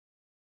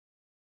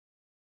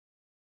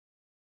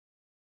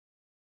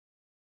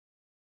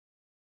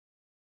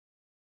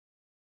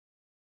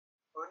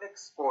Our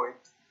next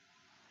poet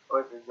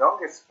was the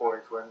youngest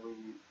poet when we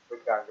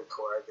began the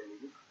tour, I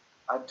believe.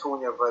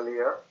 Antonia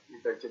Valier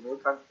is a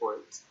Jamaican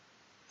poet.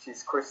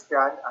 She's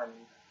Christian and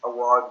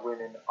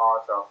award-winning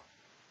author of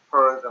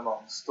Pearls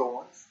Among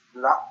Stones,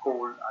 Black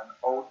Gold, and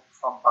Out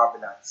from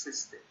Babylon's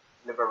System,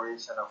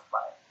 Liberation of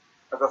Mind.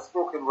 As a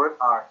spoken word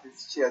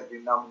artist, she has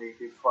been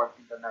nominated for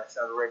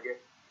International Reggae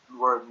and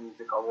World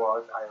Music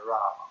Awards,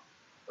 IRAMA.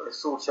 Her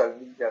social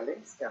media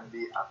links can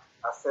be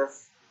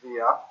accessed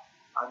via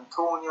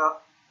Antonia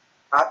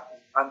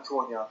at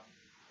Antonia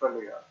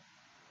Valier.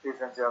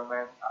 Ladies and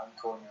gentlemen,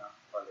 Antonia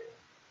Valier.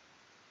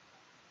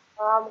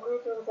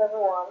 Greetings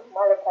everyone.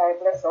 Malachi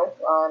bless up,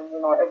 and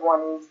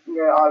everyone who's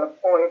here, all the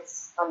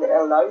poets and the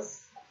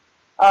elders.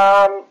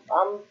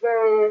 I'm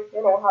very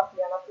happy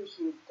and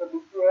appreciative to be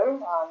here, and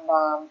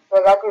it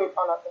was a great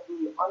honor to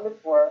be on the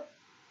tour.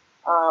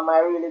 I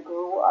really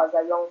grew as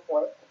a young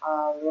poet,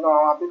 and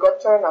a big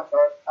up turn at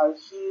her,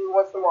 as she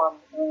was the one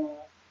who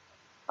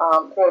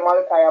told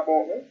Malachi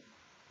about me,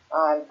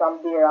 and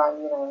from there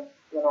on,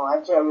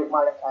 I share with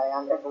Malachi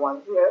and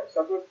everyone here.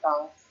 So give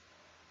thanks.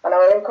 And I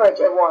will encourage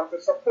everyone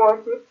to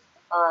support it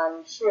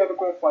and share the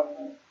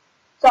GoFundMe.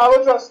 So I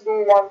will just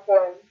do one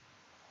poem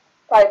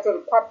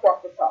titled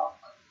Patois the Talk.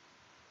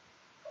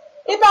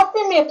 It a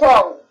fi me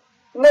tongue,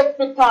 make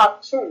me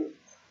talk truth,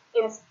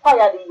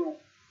 inspire the youth.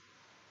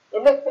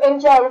 It make me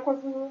enjoy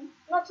cuisine,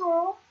 not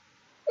true.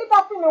 It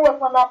a fi me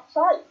weapon of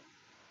choice.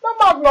 No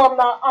magnum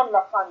nor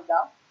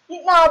anaconda.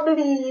 It now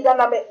bleed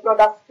and I make blood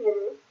a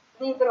spill,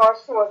 leaving our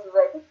shores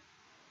red.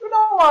 We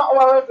don't want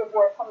our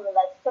reservoir coming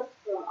like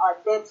cesspool or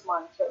dead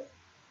man chest.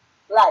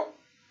 Life,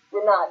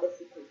 we're not the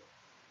secret,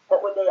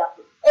 but we're there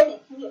to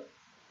educate.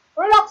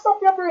 Relax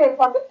up your brain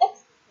from the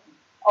ecstasy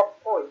of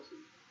poetry.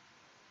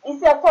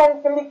 This your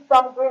tongue to lick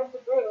from grain to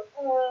grain.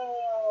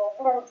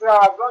 Blue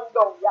draws run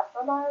down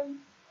yassanai.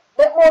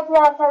 Let more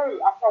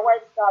watery after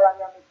white star on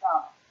your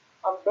guitar,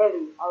 and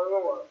belly and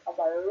roar as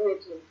a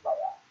raging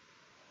fire.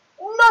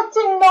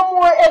 Nothing no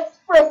more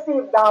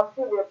expressive than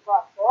Philip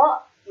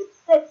Patois. It's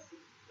sexy.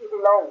 It's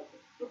loud,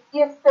 it's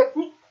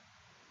aesthetic,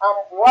 and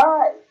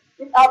why?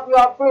 It have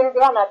your brain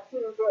gone at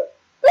things there.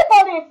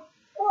 People it,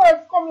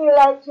 words coming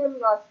like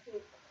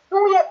gymnastics. The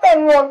way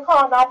bend one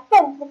corner,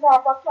 pump it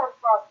off a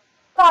canvas,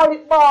 call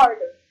it board,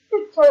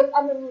 pictures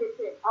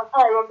animated, and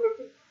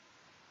hieroglyphic.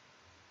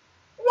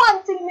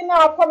 One thing me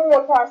now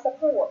promote or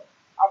support,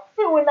 a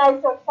few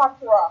nice of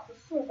Patois to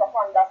shoot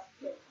upon the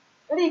skin,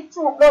 leak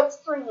through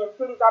bloodstream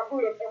till it's a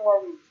brain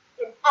hemorrhage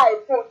in high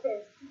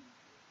potency.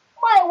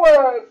 My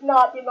words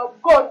not be no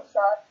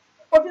gunshot,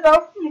 but it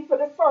will speak to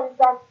the sons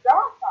and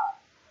daughters.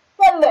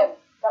 Tell them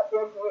that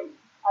they're great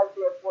as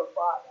their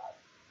forefathers.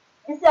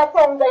 This is a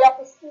tongue they have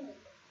to speak.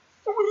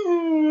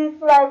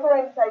 Sweet like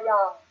renter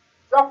yam.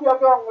 Drop your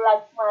tongue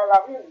like smile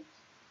of ridge.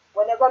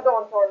 When you go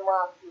downtown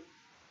market,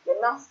 the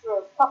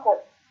nostrils pack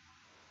up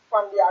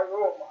from the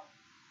aroma.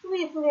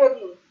 Sweet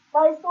lady,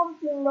 buy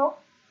something now.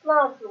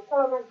 Planting,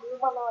 caramel, green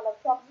banana,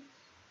 cabbage.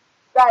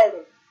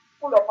 Dialect,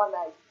 full up a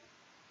night.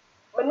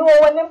 But know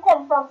when them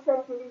come from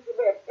St.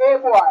 Elizabeth, hey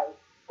boy,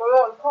 go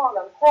round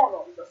corner and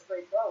corner is a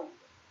straight road.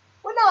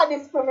 We not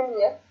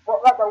discriminate, but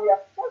rather we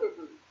are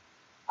celebrate.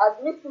 As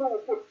Miss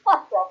Lou put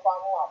Patois on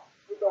one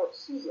without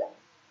cheer.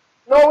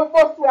 Now we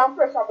bust and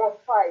pressure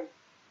about 5.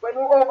 When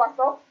we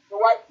oversaw, the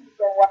white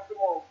people watch them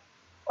out.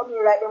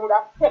 Coming like them would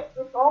have kept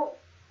the song,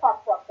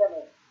 Patois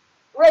coming.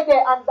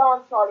 Reggae and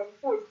dancehall in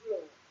full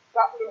swing,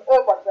 got in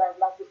overdrive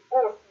like the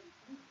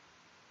OCD.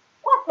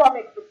 Patois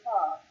makes the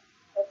car.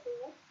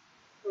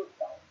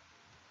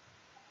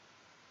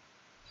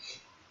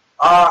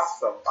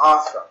 Awesome.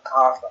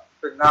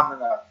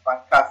 Phenomenal,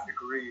 fantastic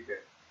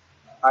reading.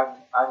 And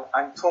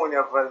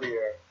Antonia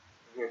Valier,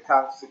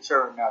 thanks to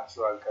Cherry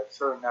Natural, because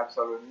Cherry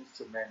Natural was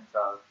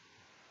instrumental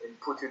in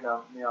putting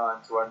me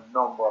on to a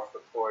number of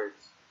the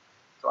poets.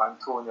 So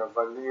Antonia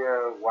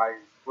Valier, Wise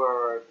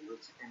Bird,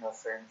 Rich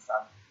Innocence,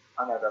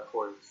 and other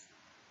poets.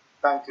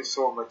 Thank you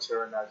so much,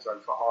 Cherry Natural,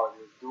 for all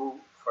you do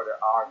for the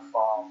art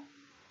form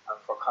and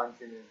for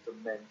continuing to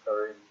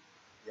mentoring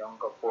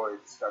younger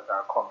poets that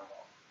are coming up.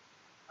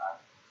 And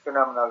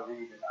phenomenal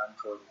reading,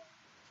 Antonia.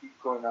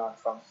 Keep going on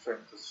from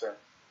strength to strength.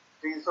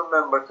 Please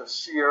remember to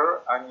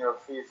share on your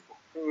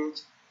Facebook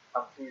page,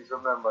 and please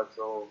remember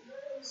to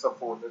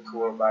support the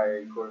tour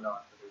by going on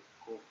to the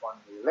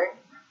GoFundMe link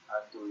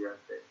and do your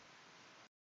thing.